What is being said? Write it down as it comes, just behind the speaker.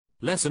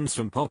Lessons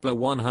from Poplar.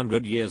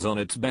 100 years on.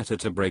 It's better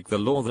to break the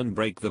law than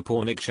break the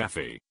poor. Nick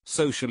Shafi,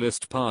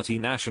 Socialist Party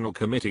National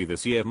Committee.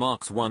 This year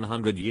marks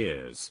 100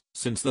 years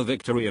since the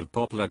victory of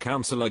Poplar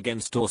Council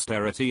against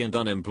austerity and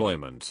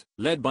unemployment,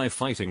 led by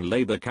fighting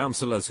Labour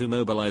councillors who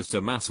mobilised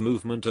a mass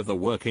movement of the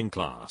working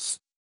class.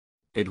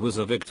 It was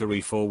a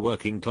victory for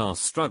working class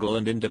struggle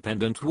and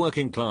independent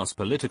working class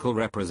political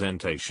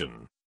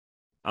representation.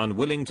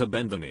 Unwilling to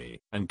bend the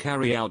knee and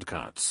carry out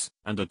cuts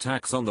and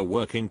attacks on the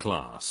working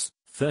class,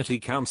 30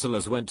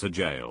 councillors went to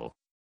jail.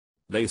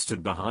 They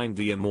stood behind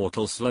the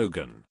immortal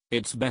slogan,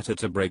 "It's better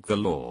to break the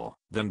law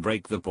than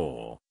break the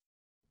poor."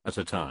 At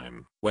a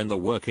time when the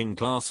working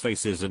class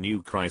faces a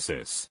new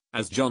crisis,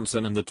 as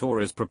Johnson and the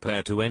Tories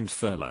prepare to end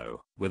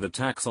furlough, with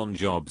attacks on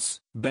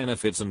jobs,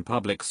 benefits and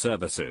public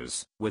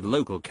services, with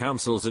local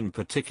councils in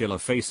particular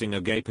facing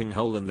a gaping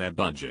hole in their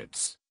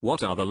budgets,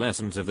 what are the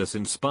lessons of this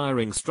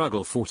inspiring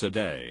struggle for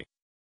today?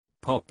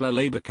 Poplar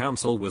Labour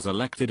Council was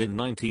elected in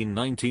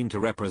 1919 to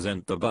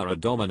represent the borough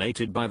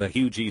dominated by the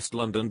huge East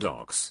London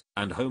docks,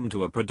 and home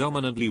to a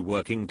predominantly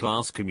working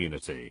class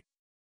community.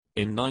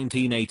 In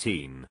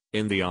 1918,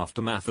 in the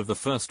aftermath of the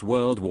First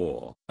World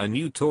War, a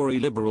new Tory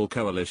Liberal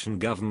coalition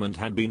government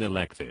had been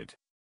elected.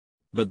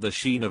 But the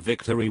sheen of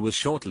victory was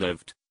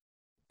short-lived.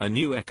 A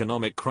new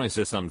economic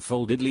crisis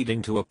unfolded,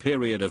 leading to a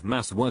period of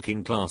mass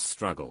working class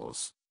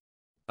struggles.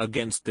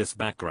 Against this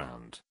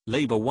background,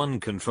 Labour won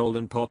control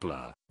in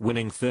Poplar,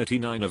 winning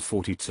 39 of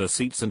 42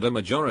 seats and a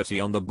majority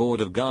on the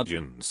Board of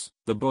Guardians,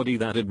 the body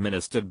that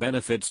administered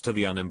benefits to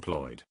the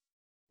unemployed.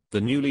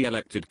 The newly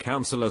elected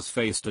councillors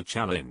faced a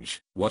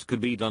challenge: what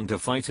could be done to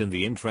fight in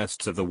the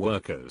interests of the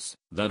workers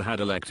that had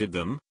elected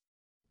them?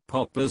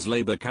 Poplar's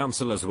Labour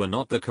councillors were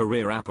not the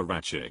career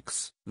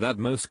apparatchiks that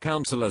most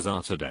councillors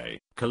are today,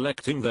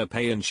 collecting their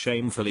pay and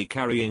shamefully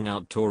carrying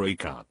out Tory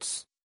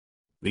cuts.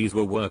 These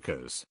were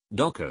workers,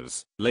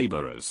 dockers,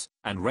 labourers,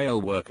 and rail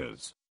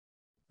workers.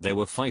 They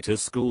were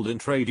fighters schooled in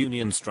trade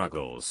union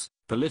struggles,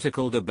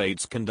 political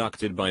debates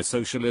conducted by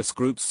socialist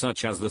groups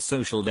such as the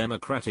Social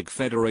Democratic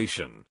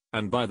Federation,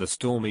 and by the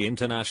stormy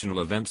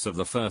international events of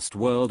the First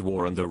World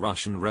War and the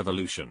Russian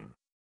Revolution.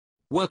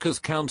 Workers'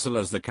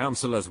 councillors. The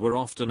councillors were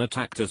often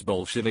attacked as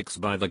Bolsheviks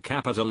by the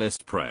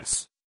capitalist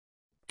press.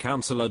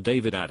 Councillor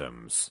David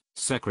Adams,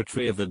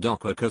 secretary of the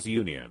Dockworkers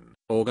Union,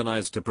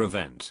 organized to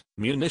prevent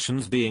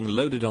munitions being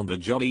loaded on the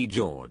Jolly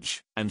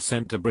George and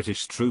sent to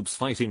British troops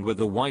fighting with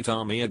the White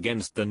Army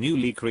against the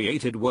newly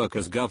created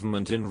workers'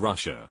 government in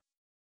Russia.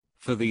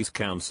 For these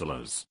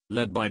councillors,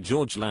 led by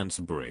George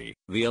Lansbury,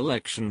 the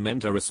election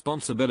meant a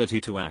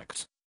responsibility to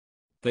act.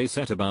 They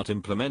set about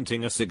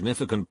implementing a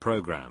significant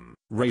program,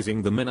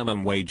 raising the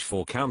minimum wage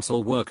for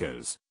council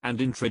workers, and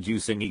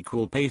introducing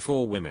equal pay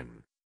for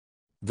women.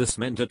 This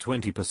meant a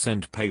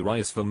 20% pay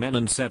rise for men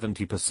and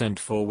 70%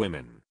 for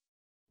women.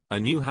 A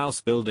new house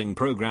building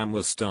program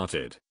was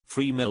started,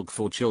 free milk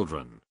for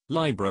children,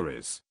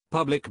 libraries,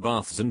 public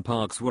baths and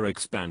parks were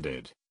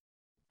expanded.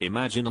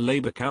 Imagine a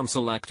Labour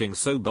council acting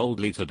so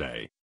boldly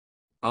today.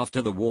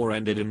 After the war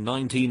ended in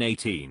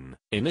 1918,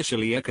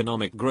 initially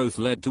economic growth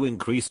led to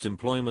increased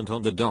employment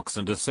on the docks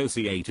and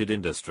associated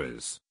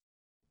industries.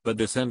 But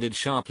this ended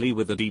sharply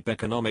with a deep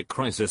economic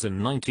crisis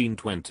in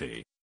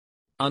 1920.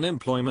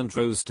 Unemployment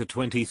rose to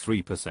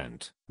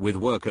 23%, with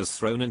workers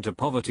thrown into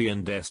poverty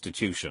and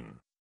destitution.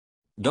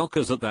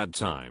 Dockers at that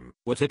time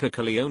were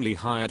typically only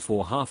hired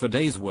for half a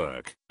day's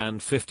work,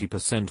 and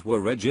 50% were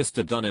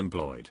registered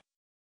unemployed.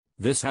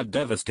 This had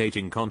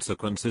devastating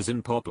consequences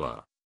in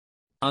Poplar.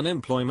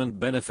 Unemployment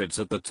benefits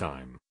at the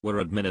time were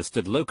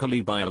administered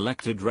locally by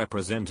elected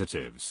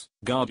representatives,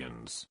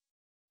 guardians.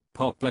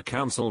 Poplar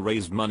Council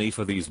raised money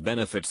for these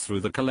benefits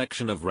through the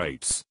collection of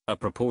rates, a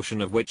proportion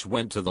of which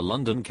went to the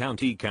London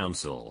County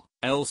Council,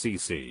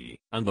 LCC,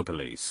 and the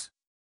police.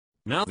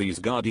 Now these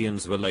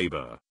guardians were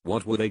Labour.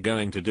 What were they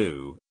going to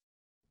do?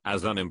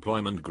 As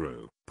unemployment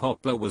grew,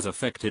 Poplar was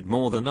affected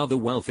more than other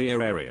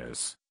wealthier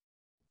areas.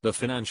 The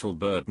financial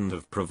burden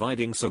of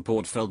providing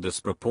support fell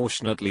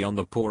disproportionately on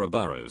the poorer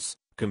boroughs,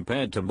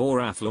 compared to more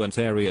affluent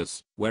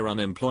areas, where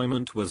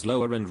unemployment was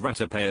lower and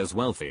ratepayers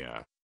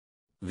wealthier.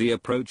 The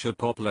approach of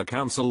Poplar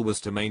Council was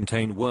to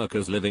maintain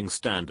workers' living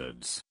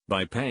standards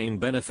by paying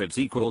benefits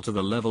equal to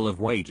the level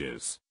of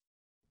wages.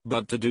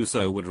 But to do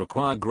so would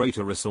require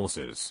greater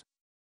resources.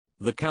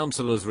 The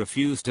councillors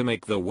refused to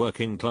make the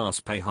working class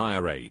pay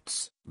higher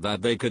rates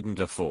that they couldn't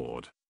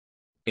afford.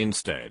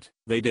 Instead,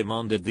 they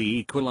demanded the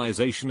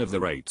equalization of the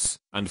rates,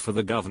 and for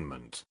the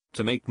government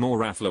to make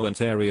more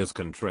affluent areas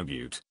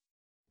contribute.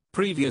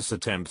 Previous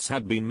attempts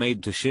had been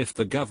made to shift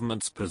the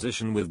government's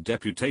position with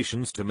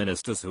deputations to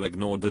ministers who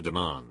ignored the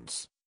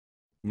demands.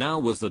 Now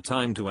was the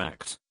time to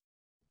act.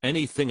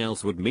 Anything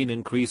else would mean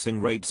increasing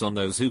rates on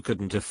those who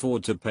couldn't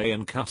afford to pay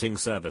and cutting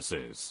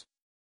services.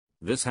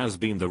 This has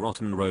been the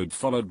rotten road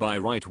followed by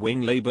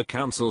right-wing Labour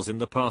councils in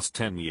the past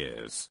 10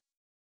 years.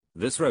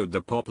 This road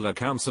the Poplar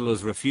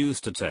councillors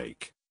refused to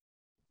take.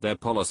 Their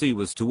policy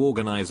was to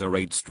organise a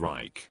rate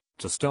strike,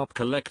 to stop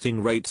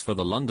collecting rates for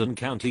the London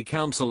County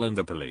Council and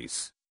the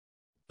police.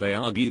 They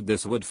argued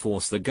this would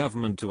force the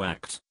government to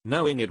act,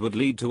 knowing it would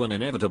lead to an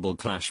inevitable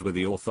clash with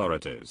the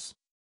authorities.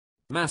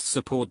 Mass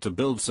support to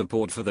build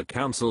support for the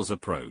council's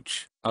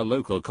approach. A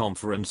local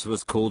conference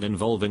was called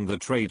involving the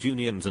trade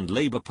unions and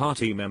Labour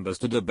Party members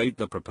to debate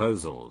the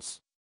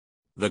proposals.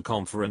 The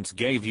conference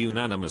gave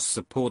unanimous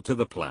support to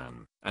the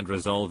plan, and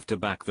resolved to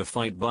back the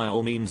fight by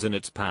all means in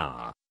its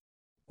power.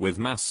 With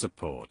mass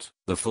support,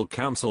 the full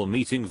council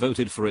meeting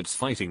voted for its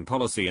fighting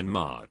policy in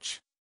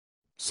March.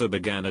 So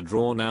began a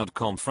drawn-out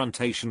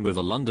confrontation with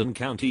the London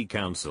County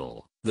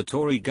Council, the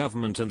Tory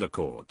government and the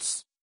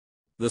courts.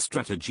 The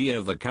strategy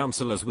of the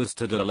councillors was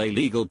to delay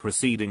legal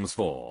proceedings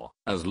for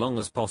as long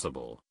as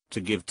possible,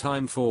 to give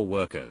time for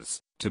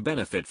workers to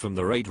benefit from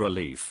the rate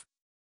relief.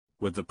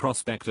 With the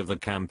prospect of the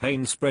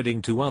campaign spreading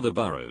to other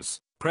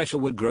boroughs, pressure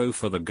would grow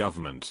for the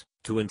government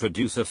to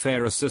introduce a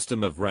fairer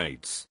system of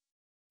rates.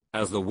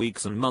 As the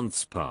weeks and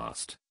months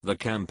passed, the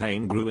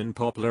campaign grew in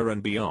Poplar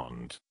and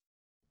beyond.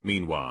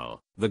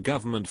 Meanwhile, the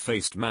government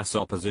faced mass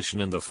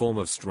opposition in the form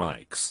of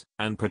strikes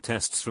and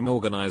protests from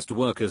organised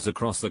workers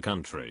across the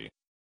country.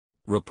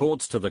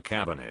 Reports to the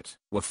cabinet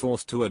were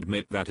forced to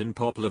admit that in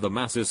Poplar the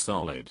mass is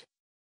solid.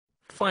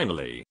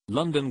 Finally,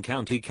 London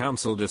County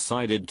Council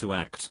decided to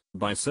act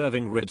by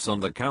serving writs on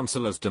the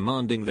councillors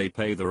demanding they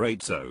pay the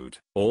rates owed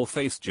or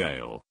face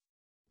jail.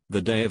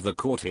 The day of the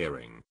court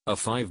hearing, a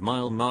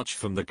 5-mile march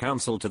from the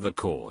council to the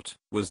court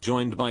was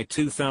joined by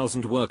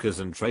 2,000 workers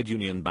and trade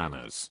union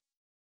banners.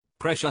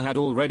 Pressure had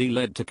already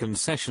led to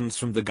concessions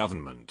from the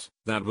government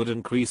that would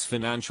increase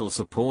financial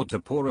support to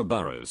poorer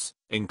boroughs,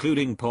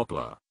 including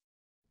Poplar.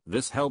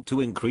 This helped to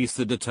increase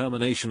the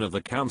determination of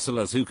the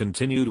councillors who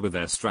continued with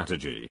their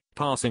strategy,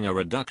 passing a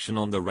reduction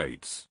on the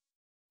rates.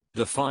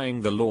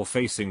 Defying the law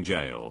facing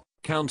jail,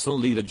 council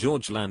leader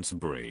George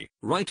Lansbury,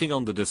 writing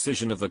on the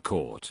decision of the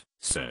court,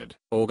 said,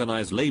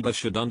 "Organised labour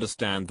should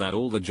understand that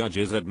all the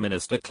judges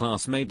administer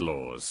class-made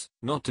laws,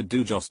 not to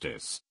do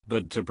justice,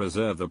 but to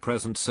preserve the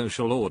present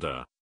social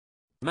order."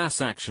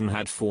 Mass action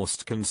had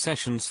forced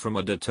concessions from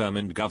a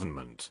determined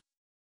government.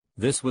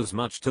 This was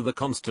much to the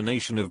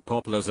consternation of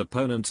Poplar's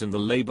opponents in the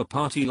Labour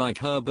Party like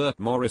Herbert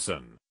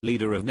Morrison,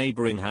 leader of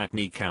neighbouring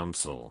Hackney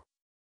Council.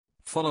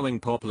 Following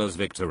Poplar's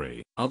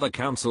victory, other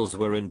councils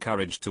were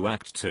encouraged to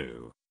act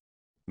too.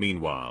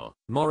 Meanwhile,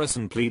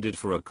 Morrison pleaded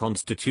for a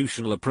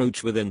constitutional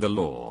approach within the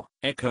law,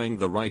 echoing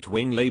the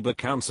right-wing Labour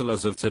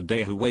councillors of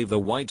today who wave the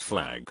white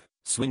flag,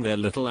 swing their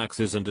little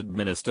axes and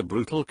administer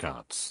brutal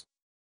cuts.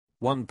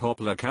 One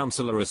Poplar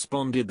councillor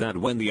responded that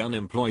when the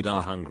unemployed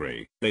are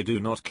hungry, they do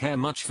not care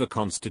much for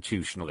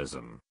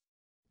constitutionalism.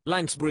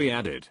 Lansbury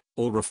added,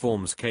 "All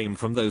reforms came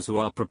from those who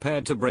are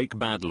prepared to break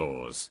bad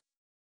laws."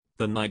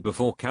 The night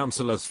before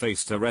councillors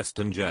faced arrest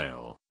and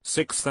jail,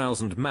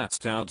 6,000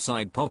 massed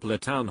outside Poplar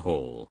Town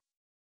Hall.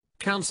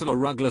 Councillor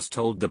Ruggles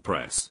told the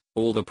press,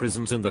 "All the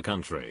prisons in the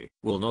country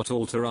will not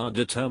alter our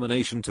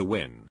determination to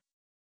win."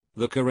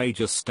 The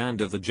courageous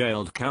stand of the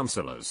jailed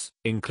councillors,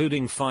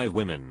 including 5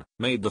 women,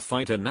 made the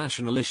fight a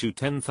national issue.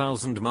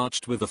 10,000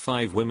 marched with the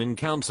 5 women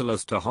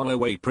councillors to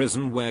Holloway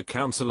Prison, where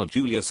Councillor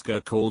Julius Kerr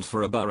called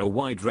for a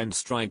borough-wide rent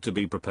strike to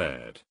be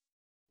prepared.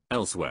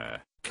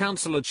 Elsewhere,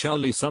 Councillor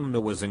Charlie Sumner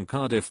was in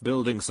Cardiff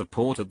building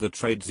support at the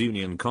Trades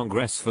Union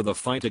Congress for the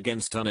fight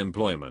against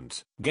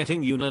unemployment,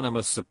 getting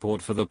unanimous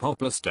support for the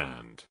Poplar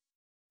stand.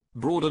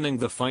 Broadening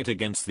the fight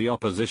against the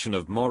opposition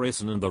of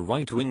Morrison and the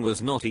right wing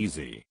was not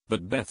easy,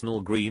 but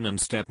Bethnal Green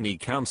and Stepney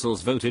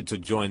councils voted to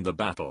join the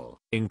battle,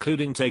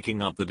 including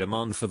taking up the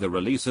demand for the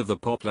release of the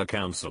Poplar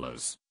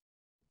councillors.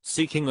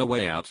 Seeking a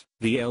way out,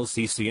 the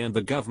LCC and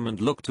the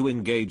government looked to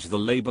engage the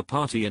Labour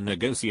Party in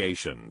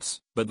negotiations,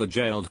 but the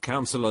jailed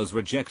councillors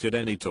rejected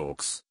any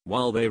talks,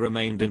 while they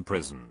remained in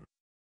prison.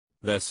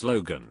 Their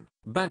slogan,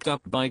 backed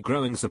up by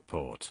growing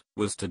support,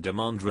 was to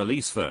demand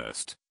release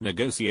first,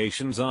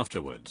 negotiations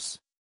afterwards.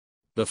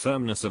 The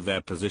firmness of their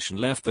position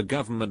left the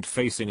government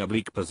facing a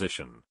bleak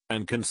position,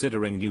 and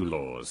considering new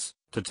laws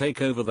to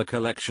take over the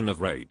collection of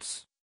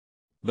rates.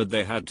 But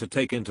they had to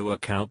take into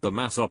account the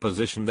mass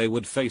opposition they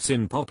would face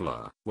in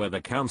Poplar, where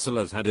the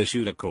councillors had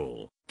issued a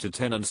call to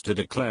tenants to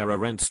declare a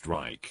rent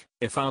strike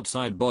if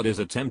outside bodies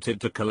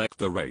attempted to collect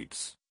the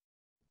rates.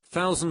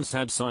 Thousands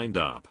had signed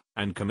up,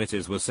 and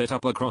committees were set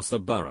up across the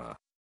borough.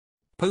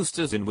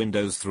 Posters in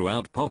windows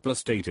throughout Poplar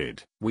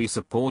stated, "We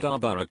support our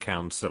borough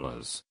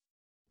councillors."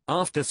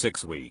 After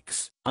 6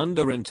 weeks,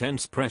 under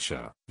intense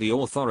pressure, the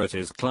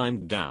authorities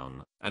climbed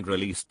down and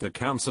released the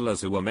councillors,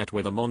 who were met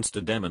with a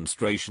monster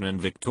demonstration in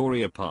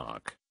Victoria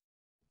Park.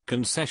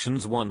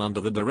 Concessions won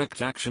under the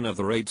direct action of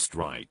the rate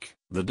strike,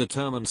 the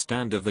determined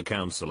stand of the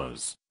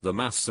councillors, the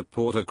mass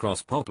support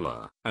across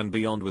Poplar and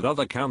beyond, with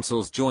other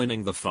councils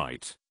joining the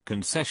fight.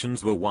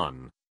 Concessions were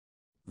won.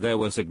 There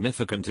were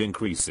significant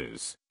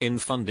increases in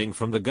funding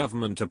from the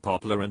government to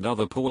Poplar and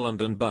other poor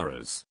London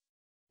boroughs.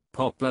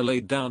 Poplar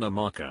laid down a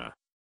marker.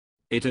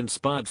 It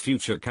inspired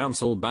future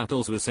council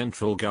battles with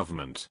central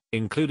government,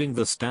 including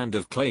the stand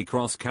of Clay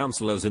Cross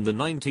councillors in the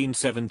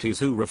 1970s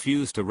who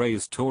refused to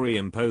raise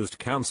Tory-imposed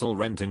council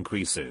rent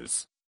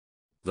increases.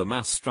 The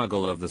mass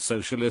struggle of the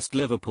Socialist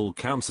Liverpool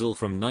Council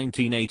from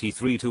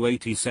 1983 to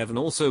 87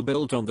 also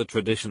built on the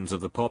traditions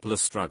of the Poplar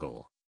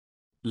struggle.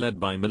 Led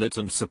by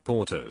militant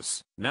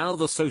supporters, now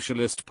the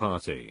Socialist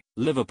Party,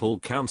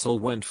 Liverpool Council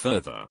went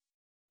further.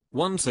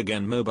 Once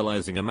again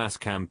mobilising a mass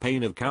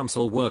campaign of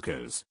council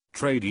workers,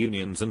 trade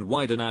unions and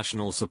wider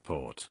national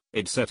support,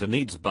 it set a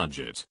needs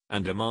budget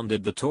and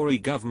demanded the Tory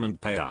government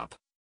pay up.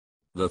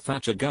 The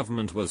Thatcher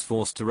government was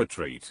forced to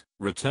retreat,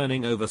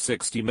 returning over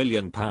 £60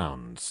 million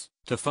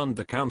to fund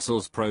the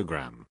council's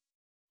programme.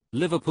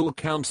 Liverpool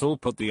Council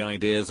put the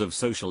ideas of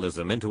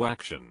socialism into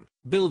action,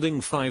 building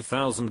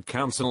 5,000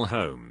 council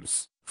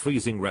homes,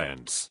 freezing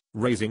rents,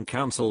 raising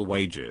council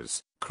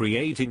wages,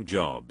 creating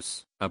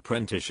jobs,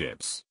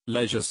 apprenticeships,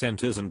 leisure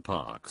centres and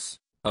parks.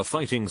 A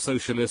fighting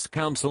socialist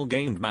council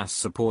gained mass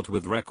support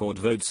with record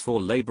votes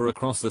for Labour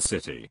across the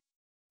city.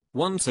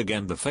 Once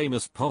again the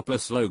famous Poplar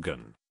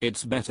slogan,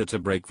 "It's better to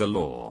break the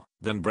law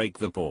than break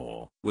the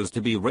poor," was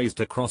to be raised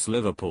across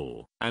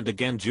Liverpool, and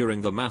again during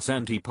the mass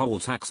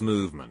anti-poll tax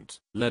movement,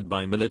 led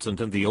by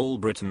Militant and the All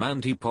Britain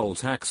Anti-Poll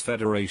Tax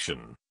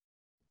Federation.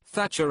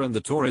 Thatcher and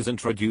the Tories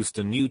introduced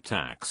a new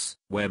tax,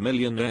 where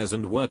millionaires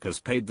and workers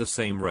paid the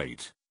same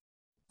rate.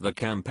 The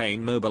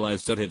campaign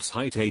mobilised at its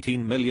height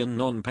 18 million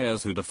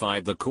non-payers who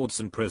defied the courts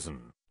and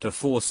prison, to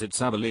force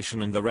its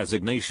abolition and the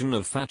resignation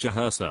of Thatcher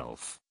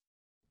herself.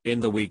 In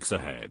the weeks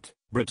ahead,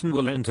 Britain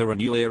will enter a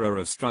new era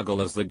of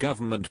struggle as the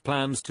government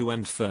plans to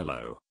end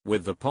furlough,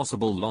 with the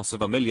possible loss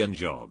of 1 million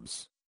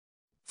jobs.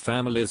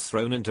 Families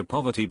thrown into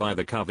poverty by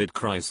the COVID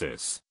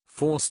crisis,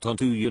 forced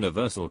onto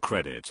universal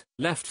credit,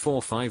 left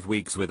for 5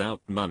 weeks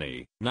without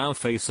money, now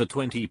face a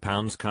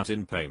 £20 cut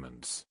in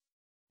payments.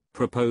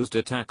 Proposed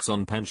a tax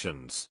on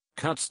pensions,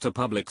 cuts to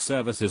public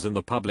services and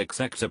the public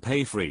sector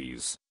pay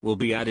freeze, will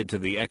be added to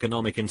the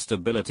economic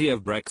instability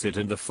of Brexit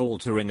and the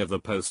faltering of the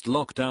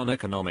post-lockdown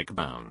economic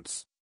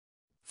bounds.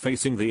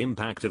 Facing the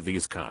impact of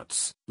these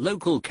cuts,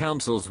 local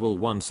councils will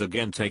once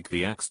again take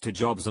the axe to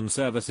jobs and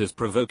services,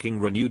 provoking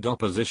renewed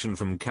opposition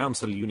from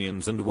council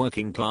unions and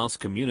working class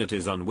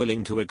communities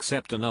unwilling to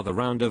accept another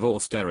round of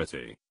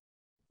austerity.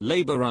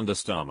 Labour under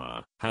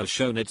Starmer has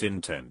shown its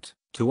intent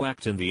to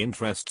act in the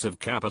interests of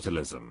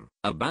capitalism,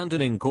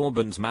 abandoning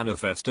Corbyn's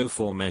manifesto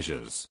for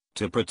measures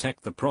to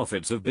protect the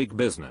profits of big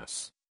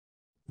business.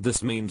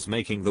 This means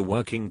making the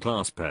working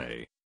class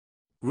pay.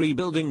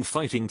 Rebuilding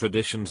fighting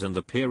traditions in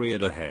the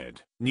period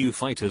ahead, new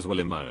fighters will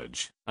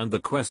emerge, and the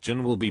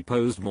question will be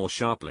posed more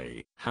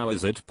sharply: how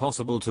is it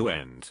possible to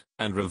end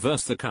and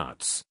reverse the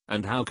cuts,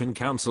 and how can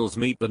councils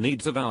meet the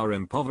needs of our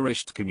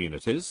impoverished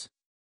communities?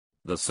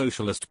 The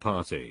Socialist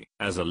Party,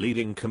 as a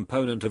leading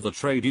component of the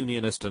trade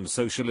unionist and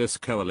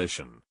socialist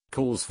coalition,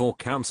 calls for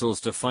councils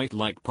to fight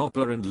like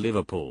Poplar and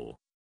Liverpool.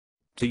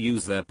 To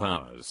use their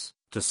powers,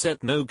 to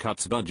set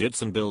no-cuts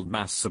budgets and build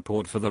mass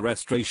support for the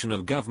restoration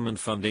of government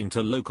funding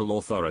to local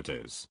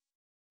authorities.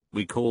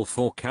 We call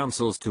for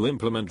councils to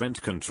implement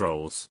rent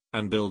controls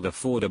and build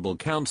affordable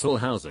council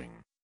housing.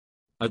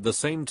 At the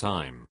same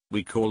time,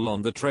 we call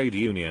on the trade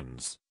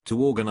unions to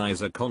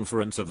organize a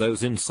conference of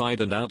those inside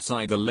and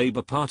outside the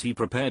Labour Party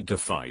prepared to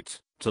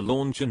fight, to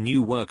launch a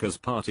new workers'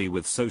 party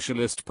with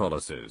socialist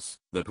policies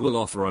that will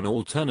offer an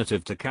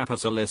alternative to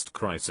capitalist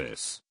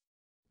crisis.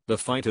 The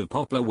fight of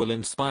Poplar will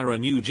inspire a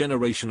new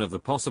generation of the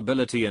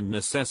possibility and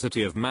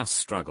necessity of mass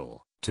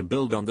struggle, to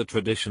build on the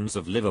traditions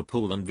of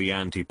Liverpool and the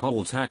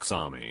anti-poll tax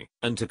army,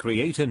 and to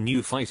create a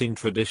new fighting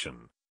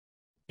tradition.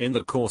 In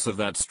the course of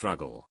that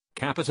struggle,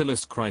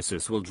 capitalist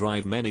crisis will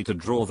drive many to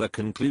draw the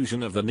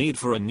conclusion of the need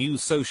for a new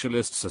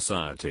socialist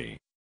society.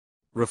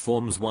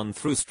 Reforms won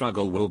through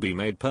struggle will be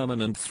made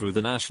permanent through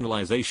the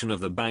nationalization of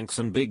the banks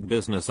and big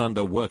business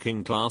under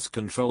working class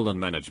control and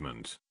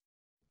management.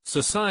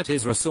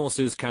 Society's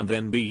resources can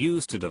then be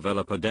used to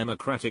develop a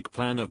democratic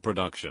plan of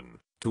production,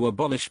 to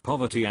abolish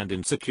poverty and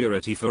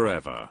insecurity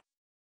forever.